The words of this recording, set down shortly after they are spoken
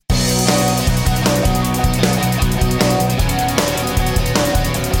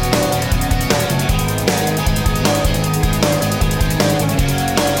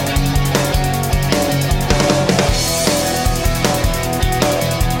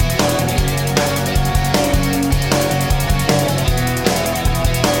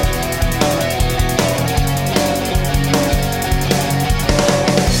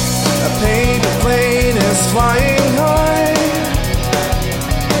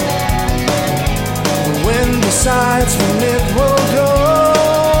decides when it will go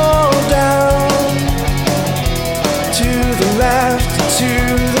down. To the left, to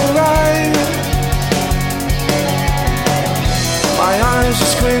the right. My eyes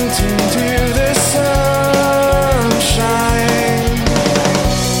are squinting to the sunshine.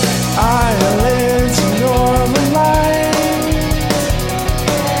 Eyelids normal light.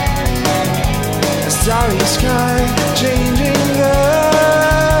 A starry sky changing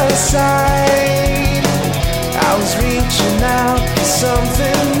the side. I was reaching out for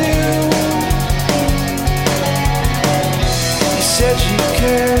something new. You said you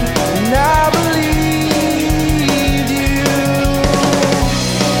cared, and I believed you.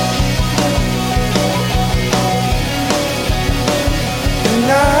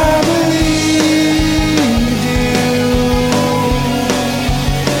 And I believed you.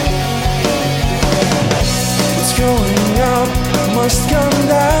 What's going up must come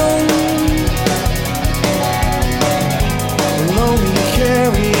down. Will only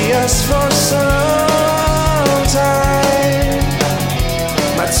carry us for some time.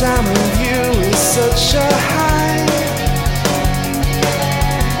 My time with you is such a high.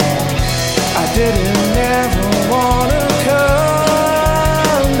 I didn't ever wanna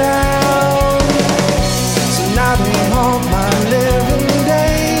come down. So now they haunt my living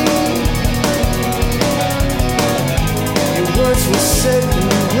day. Your words were set in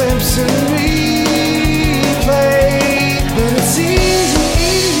glimpses.